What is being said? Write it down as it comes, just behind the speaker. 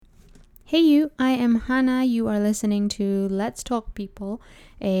Hey you, I am Hannah. You are listening to Let's Talk People,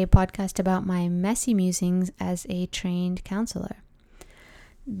 a podcast about my messy musings as a trained counselor.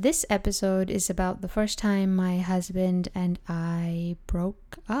 This episode is about the first time my husband and I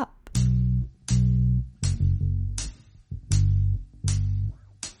broke up.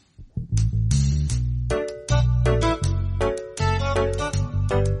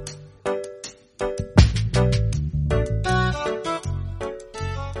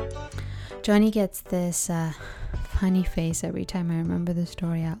 Johnny gets this funny face every time I remember the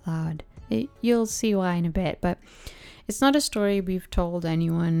story out loud. You'll see why in a bit, but it's not a story we've told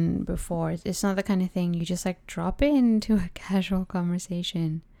anyone before. It's not the kind of thing you just drop into a casual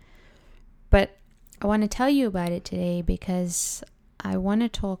conversation. But I want to tell you about it today because I want to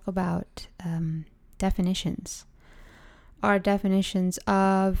talk about definitions. Our definitions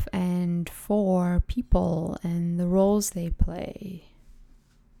of and for people and the roles they play.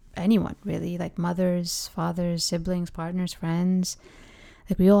 Anyone really, like mothers, fathers, siblings, partners, friends.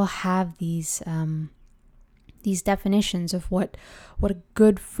 We all have these definitions of what a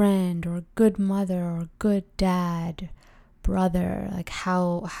good friend or a good mother or a good dad, brother,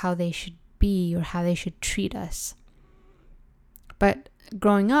 how they should be or how they should treat us. But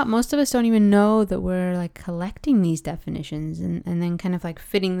growing up, most of us don't even know that we're collecting these definitions and then kind of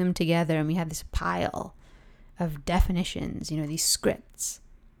fitting them together, and we have this pile of definitions, these scripts.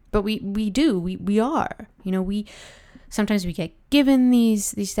 But we are, sometimes we get given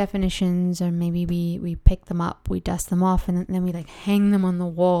these definitions, or maybe we pick them up, we dust them off, and then we hang them on the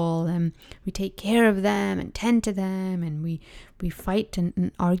wall, and we take care of them and tend to them, and we fight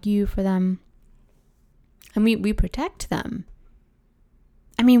and argue for them, and we protect them.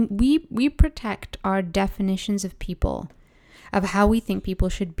 I mean, we protect our definitions of people, of how we think people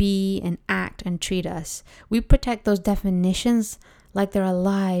should be and act and treat us. We protect those definitions like they're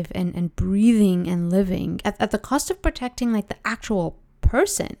alive and breathing and living at the cost of protecting the actual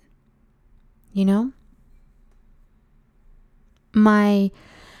person, My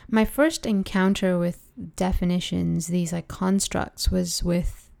first encounter with definitions, these constructs, was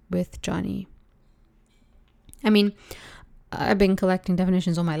with Johnny. I mean, I've been collecting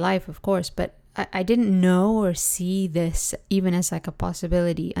definitions all my life, of course, but I didn't know or see this even as a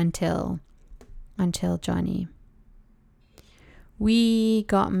possibility until Johnny. We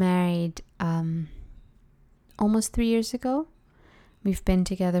got married almost 3 years ago. We've been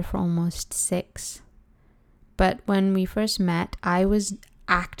together for almost 6. But when we first met, I was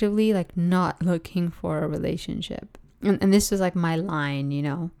actively not looking for a relationship. And this was my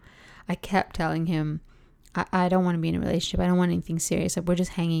line, I kept telling him, I don't want to be in a relationship. I don't want anything serious. We're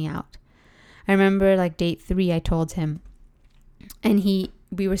just hanging out. I remember date 3, I told him. And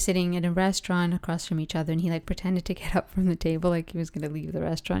we were sitting at a restaurant across from each other, and he pretended to get up from the table he was going to leave the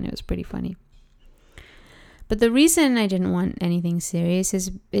restaurant. It was pretty funny. But the reason I didn't want anything serious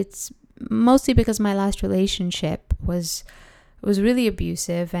is it's mostly because my last relationship was really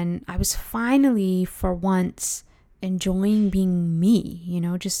abusive, and I was finally, for once, enjoying being me,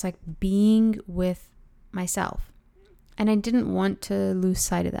 just being with myself. And I didn't want to lose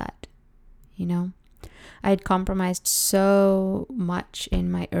sight of that, I had compromised so much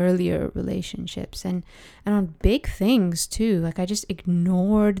in my earlier relationships and on big things too. I just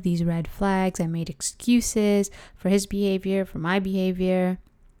ignored these red flags. I made excuses for his behavior, for my behavior.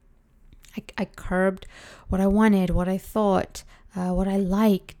 I curbed what I wanted, what I thought, what I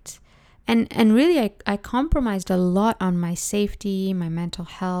liked. And really, I compromised a lot on my safety, my mental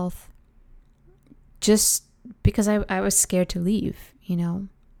health, just because I was scared to leave,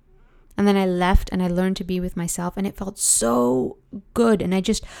 And then I left and I learned to be with myself, and it felt so good. And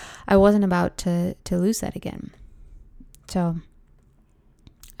I wasn't about to lose that again. So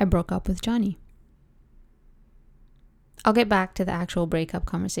I broke up with Johnny. I'll get back to the actual breakup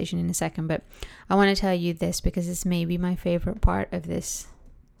conversation in a second, but I want to tell you this because this may be my favorite part of this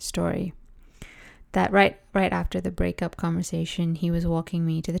story. That right after the breakup conversation, he was walking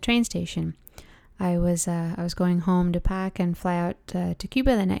me to the train station. I was going home to pack and fly out to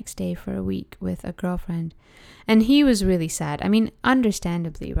Cuba the next day for a week with a girlfriend. And he was really sad. I mean,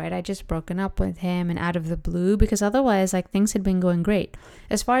 understandably, right? I just broken up with him and out of the blue, because otherwise things had been going great.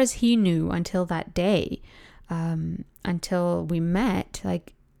 As far as he knew until that day, until we met,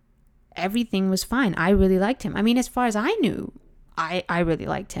 everything was fine. I really liked him. I mean, as far as I knew, I really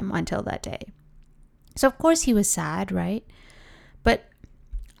liked him until that day. So of course he was sad, right? But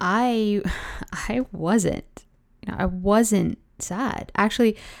I wasn't. I wasn't sad.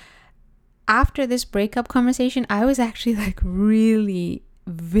 Actually, after this breakup conversation, I was actually really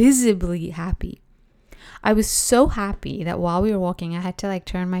visibly happy. I was so happy that while we were walking, I had to like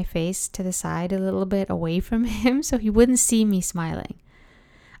turn my face to the side a little bit away from him so he wouldn't see me smiling.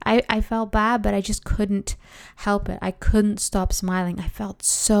 I felt bad, but I just couldn't help it. I couldn't stop smiling. I felt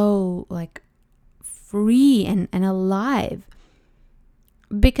so like free and alive,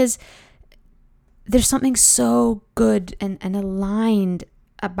 because there's something so good and aligned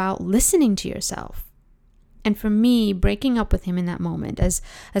about listening to yourself. And for me, breaking up with him in that moment, as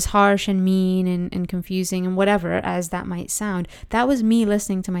harsh and mean and confusing and whatever as that might sound, that was me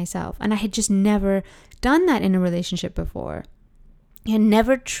listening to myself. And I had just never done that in a relationship before. I had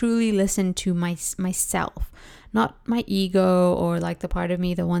never truly listened to myself, not my ego or like the part of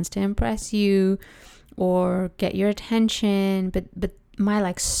me that wants to impress you or get your attention, but my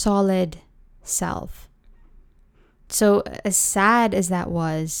like solid self. So as sad as that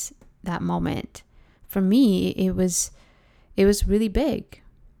was, that moment, for me, it was really big,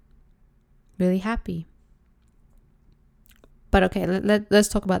 really happy. But okay, let's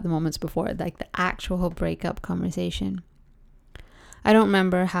talk about the moments before, like the actual breakup conversation. I don't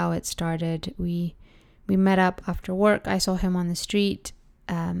remember how it started. We met up after work. I saw him on the street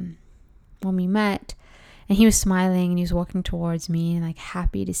when we met, and he was smiling and he was walking towards me and like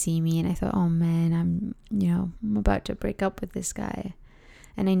happy to see me. And I thought, oh man, I'm about to break up with this guy.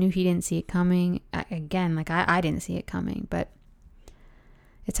 And I knew he didn't see it coming. Again, like I didn't see it coming, but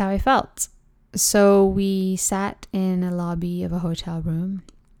it's how I felt. So we sat in a lobby of a hotel room,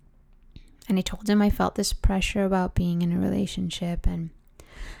 and I told him I felt this pressure about being in a relationship and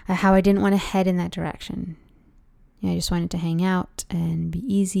how I didn't want to head in that direction. I just wanted to hang out and be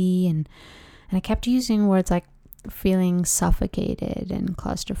easy, and I kept using words like feeling suffocated and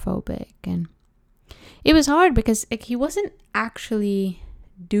claustrophobic. And it was hard because like, he wasn't actually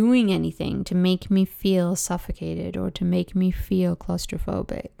doing anything to make me feel suffocated or to make me feel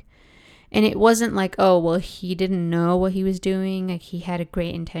claustrophobic. And it wasn't like, oh, well, he didn't know what he was doing. Like he had a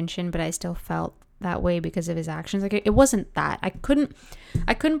great intention, but I still felt that way because of his actions. Like it wasn't that. I couldn't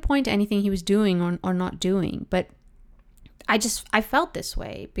point to anything he was doing or not doing, but I felt this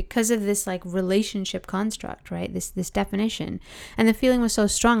way because of this like relationship construct, right? This definition. And the feeling was so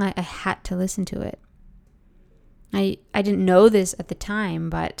strong, I had to listen to it. I didn't know this at the time,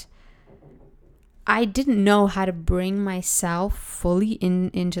 but I didn't know how to bring myself fully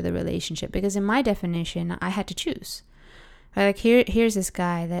into the relationship, because in my definition, I had to choose. Like here's this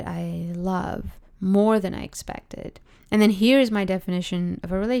guy that I love more than I expected. And then here's my definition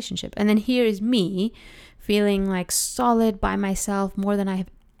of a relationship. And then here is me feeling like solid by myself more than I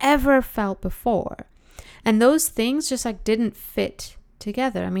have ever felt before. And those things just like didn't fit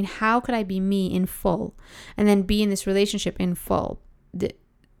together. I mean, how could I be me in full and then be in this relationship in full?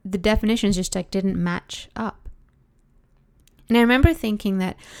 The definitions just like didn't match up. And I remember thinking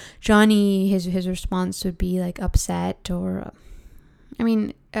that Johnny, his response would be like upset, or I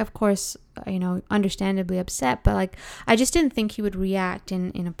mean, of course, understandably upset, but like I just didn't think he would react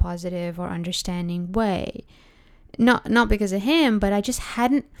in a positive or understanding way. Not because of him, but I just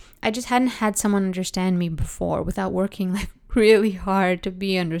hadn't had someone understand me before without working like really hard to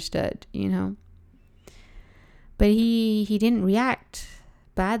be understood, But he didn't react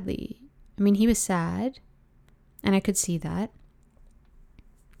badly. I mean, he was sad, and I could see that.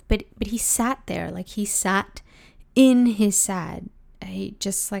 But he sat there, like he sat in his sad. He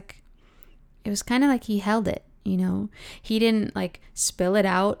just like, it was kind of like he held it, He didn't like spill it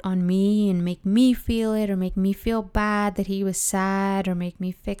out on me and make me feel it or make me feel bad that he was sad or make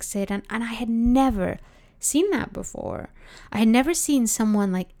me fix it. And I had never seen that before. I had never seen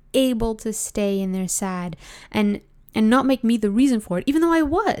someone like able to stay in their sad and not make me the reason for it, even though I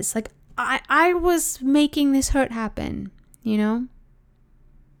was like, I was making this hurt happen, I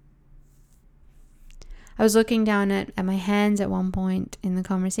was looking down at my hands at one point in the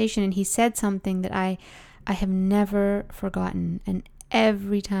conversation, and he said something that I have never forgotten. And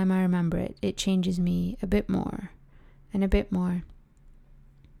every time I remember it, it changes me a bit more and a bit more.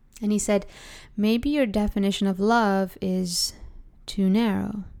 And he said, maybe your definition of love is too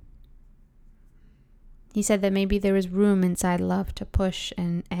narrow. He said that maybe there is room inside love to push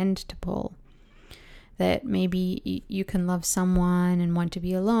and to pull. That maybe you can love someone and want to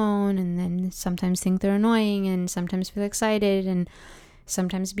be alone, and then sometimes think they're annoying, and sometimes feel excited, and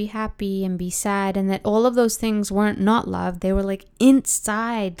sometimes be happy and be sad, and that all of those things weren't not love. They were like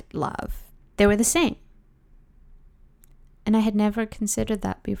inside love. They were the same. And I had never considered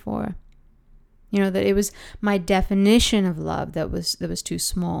that before. That it was my definition of love that was too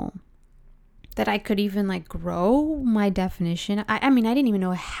small. That I could even like grow my definition. I mean, I didn't even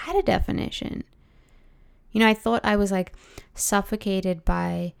know I had a definition. I thought I was like suffocated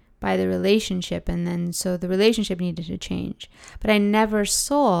by by the relationship, and then so the relationship needed to change. But I never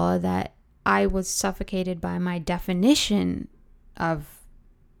saw that I was suffocated by my definition of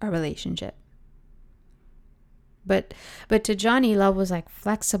a relationship. But to Johnny, love was like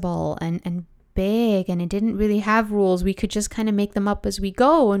flexible and big, and it didn't really have rules. We could just kind of make them up as we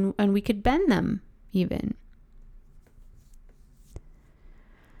go, and we could bend them even.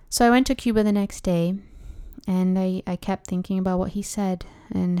 So I went to Cuba the next day, and I kept thinking about what he said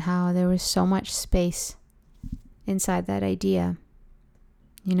and how there was so much space inside that idea,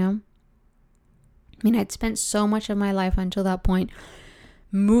 you know? I mean, I'd spent so much of my life until that point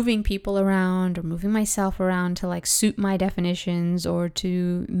moving people around or moving myself around to like suit my definitions or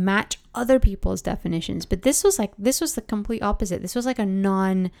to match other people's definitions. But this was the complete opposite. This was like a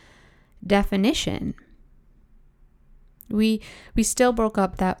non-definition. We still broke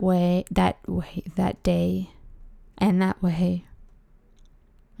up that day, and that way.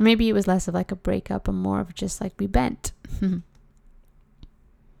 Maybe it was less of like a breakup and more of just like we bent.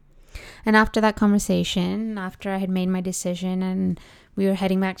 And after that conversation, after I had made my decision and we were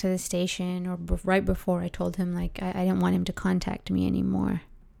heading back to the station, or right before, I told him like I didn't want him to contact me anymore.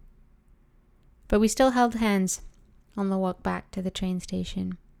 But we still held hands on the walk back to the train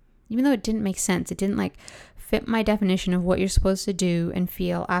station. Even though it didn't make sense, it didn't like fit my definition of what you're supposed to do and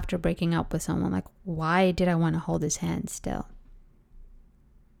feel after breaking up with someone. Like, why did I want to hold his hand still?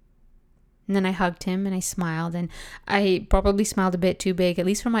 And then I hugged him and I smiled, and I probably smiled a bit too big, at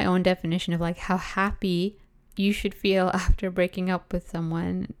least for my own definition of like how happy you should feel after breaking up with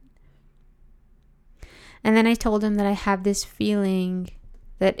someone. And then I told him that I have this feeling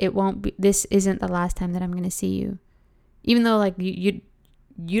that this isn't the last time that I'm going to see you. Even though like you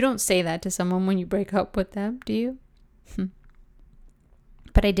don't say that to someone when you break up with them, do you?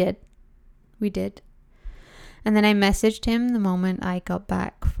 But I did. We did. And then I messaged him the moment I got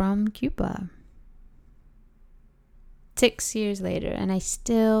back from Cuba. 6 years later, and I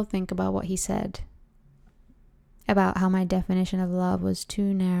still think about what he said about how my definition of love was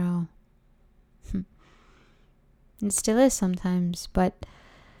too narrow. It still is sometimes, but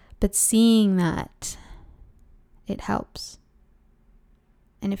seeing that, it helps.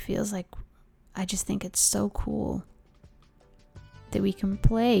 And it feels like, I just think it's so cool that we can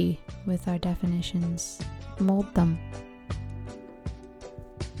play with our definitions, mold them.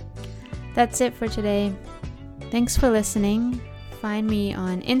 That's it for today. Thanks for listening. Find me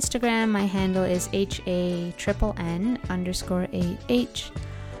on Instagram. My handle is HANNN_AH.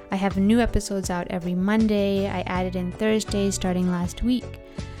 I have new episodes out every Monday. I added in Thursdays starting last week.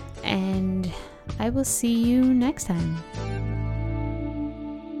 And I will see you next time.